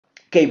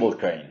Cable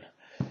crane.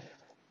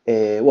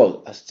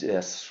 Well,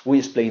 as we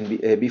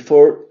explained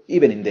before,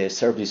 even in the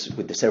service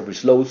with the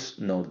service loads,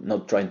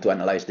 not trying to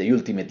analyze the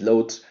ultimate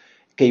loads,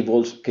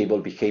 cable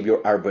behavior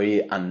are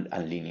very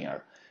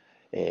unlinear.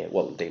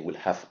 Well, they will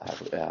have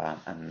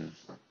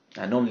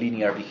a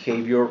non-linear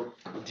behavior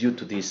due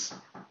to this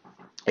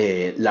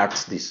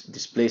large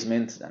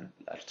displacements and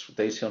large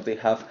rotations they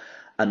have,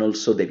 and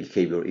also the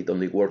behavior. It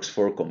only works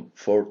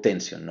for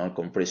tension, no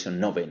compression,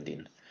 no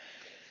bending.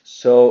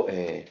 So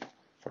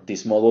for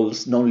these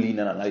models,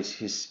 non-linear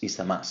analysis is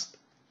a must.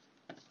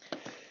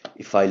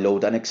 If I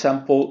load an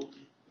example,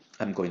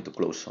 I'm going to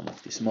close some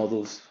of these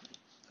models.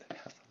 I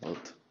have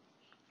about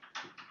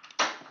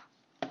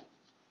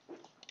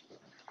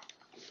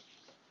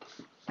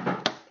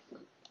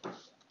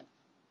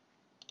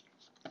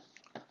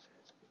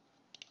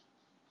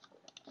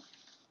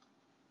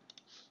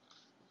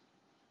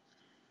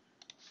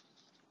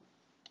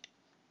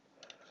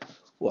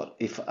well,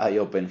 if I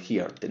open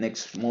here the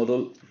next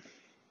model,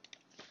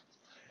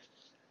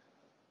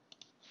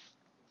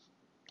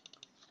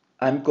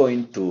 I'm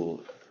going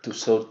to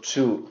show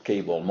two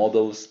cable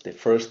models. The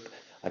first,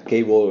 a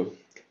cable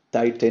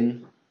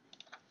Titan.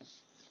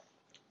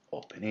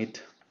 Open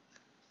it.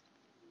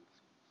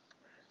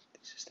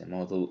 This is the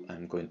model.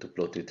 I'm going to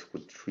plot it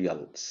with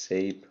real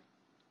shape.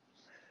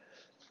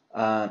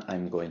 And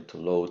I'm going to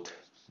load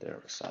the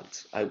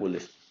results. I will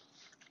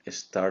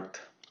start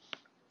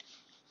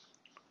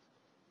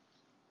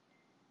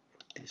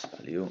this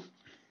value.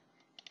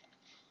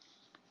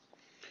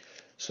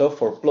 So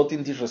for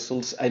plotting these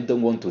results, I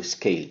don't want to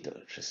scale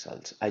the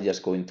results. I'm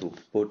just going to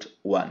put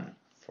 1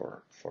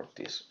 for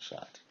this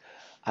result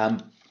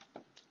and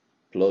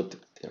plot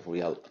the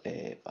real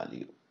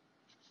value.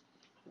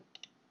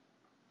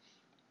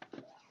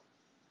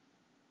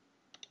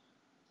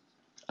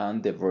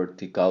 And the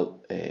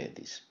vertical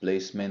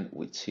displacement,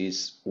 which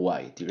is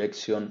Y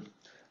direction,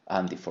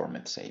 and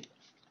deformed shape.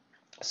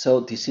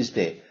 So this is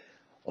the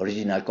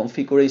original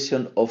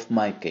configuration of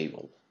my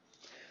cable.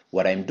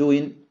 What I'm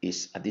doing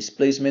is a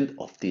displacement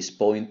of this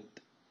point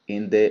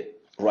in the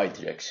right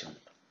direction.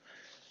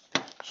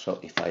 So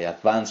if I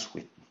advance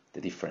with the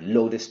different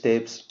load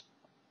steps,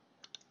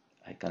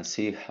 I can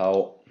see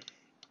how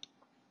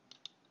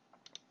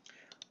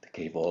the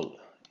cable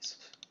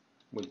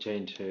will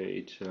change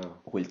the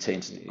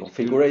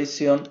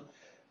configuration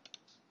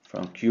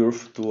from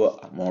curve to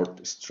a more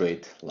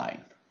straight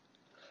line.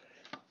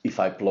 If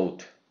I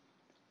plot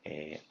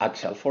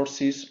axial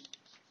forces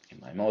in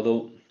my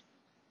model,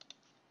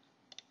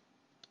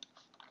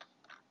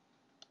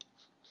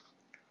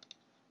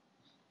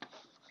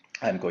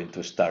 I'm going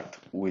to start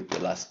with the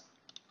last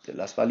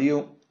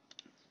value.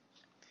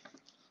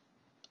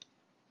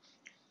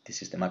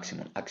 This is the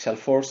maximum axial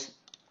force,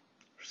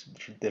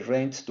 the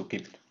range to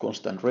keep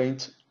constant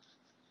range.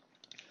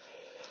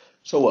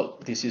 So well,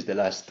 this is the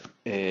last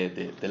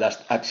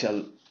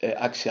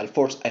axial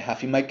force I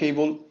have in my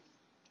cable.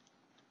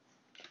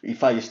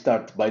 If I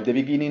start by the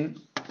beginning,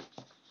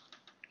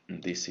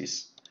 this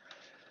is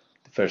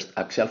the first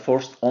axial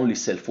force, only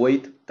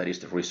self-weight. That is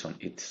the reason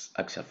its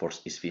axial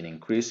force is being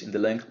increased in the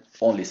length,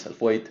 only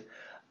self-weight.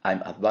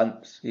 I'm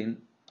advancing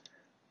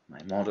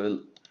my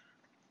model,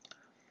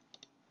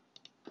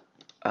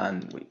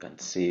 and we can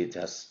see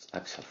just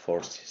axial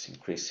force is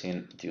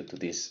increasing due to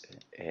this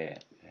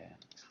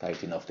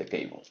tightening of the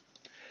cable.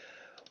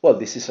 Well,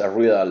 this is a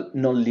real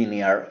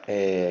non-linear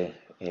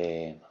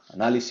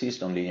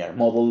analysis, non-linear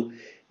model.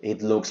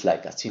 It looks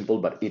like a simple,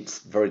 but it's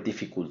very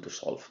difficult to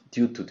solve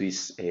due to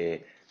this.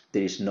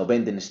 There is no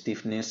bending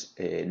stiffness,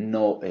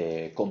 no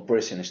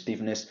compression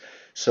stiffness,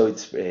 so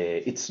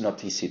it's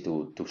not easy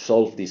to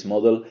solve this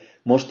model.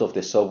 Most of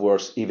the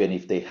softwares, even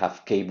if they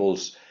have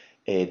cables,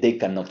 they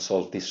cannot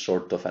solve this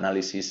sort of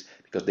analysis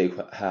because they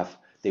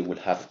will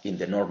have in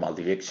the normal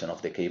direction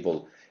of the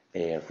cable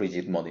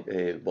rigid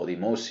body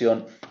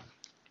motion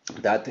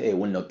that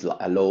will not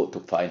allow to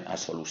find a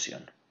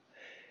solution.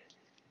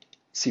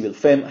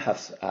 CivilFEM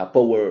has a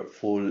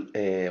powerful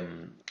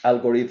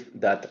algorithm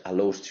that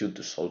allows you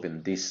to solve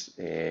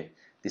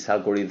this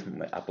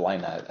algorithm,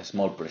 applying a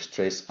small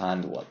pre-stress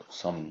and well,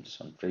 some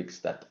tricks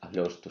that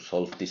allows to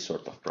solve this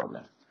sort of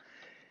problem.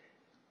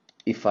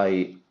 If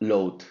I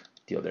load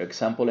the other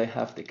example I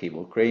have, the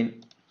cable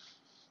crane.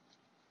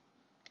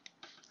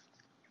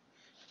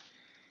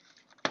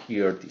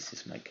 Here, this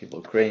is my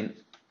cable crane.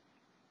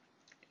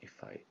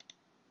 If I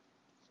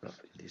drop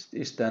in this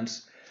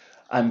distance,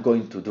 I'm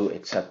going to do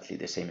exactly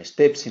the same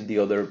steps in the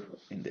other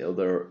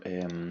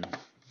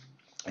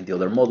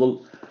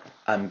model.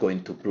 I'm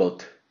going to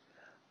plot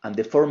and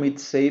deformed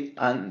shape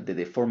and the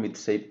deformed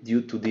shape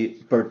due to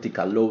the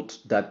vertical load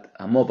that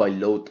a mobile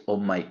load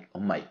on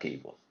my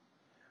cable.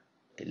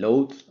 The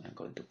load, I'm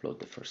going to plot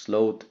the first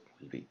load,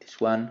 will be this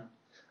one.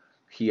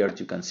 Here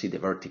you can see the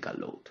vertical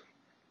load.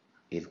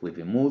 It will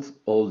remove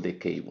all the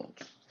cables.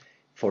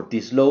 For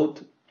this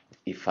load,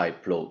 if I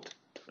plot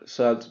the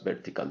results,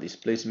 vertical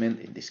displacement,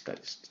 in this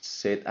case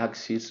Z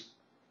axis,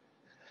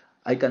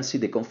 I can see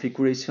the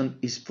configuration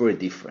is very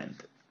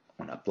different.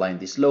 When applying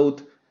this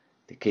load,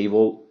 the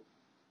cable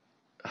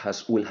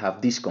will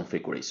have this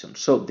configuration.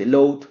 So the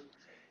load,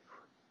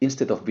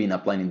 instead of being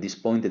applied in this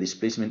point, the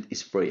displacement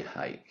is very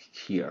high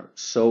here.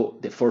 So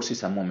the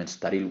forces and moments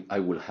that I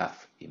will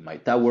have in my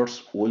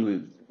towers will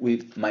be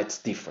with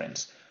much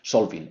difference,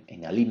 solving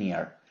in a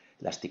linear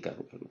elastical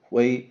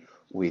way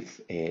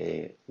with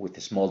a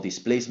small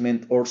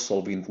displacement, or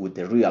solving with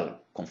the real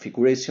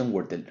configuration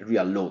where the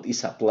real load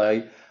is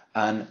applied,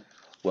 and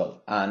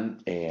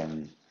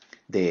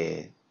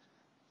the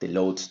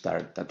loads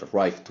that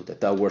arrive to the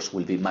towers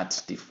will be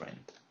much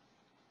different.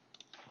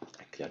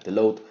 I clear the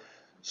load.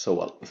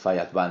 So if I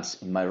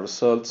advance in my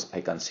results, I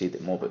can see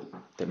the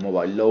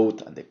mobile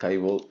load and the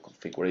cable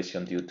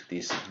configuration due to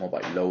this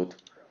mobile load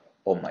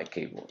on my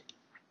cable.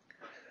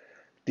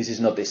 This is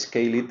not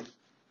scaled.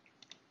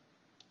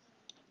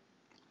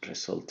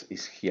 Result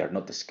is here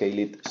not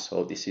scaled,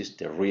 so this is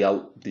the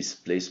real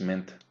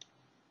displacement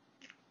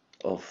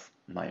of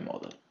my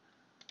model.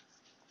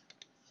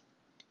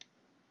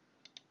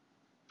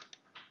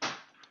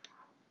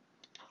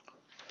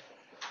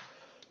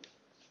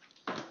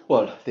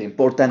 Well, the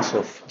importance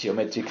of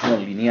geometric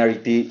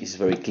nonlinearity is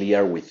very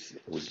clear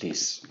with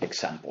this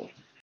example.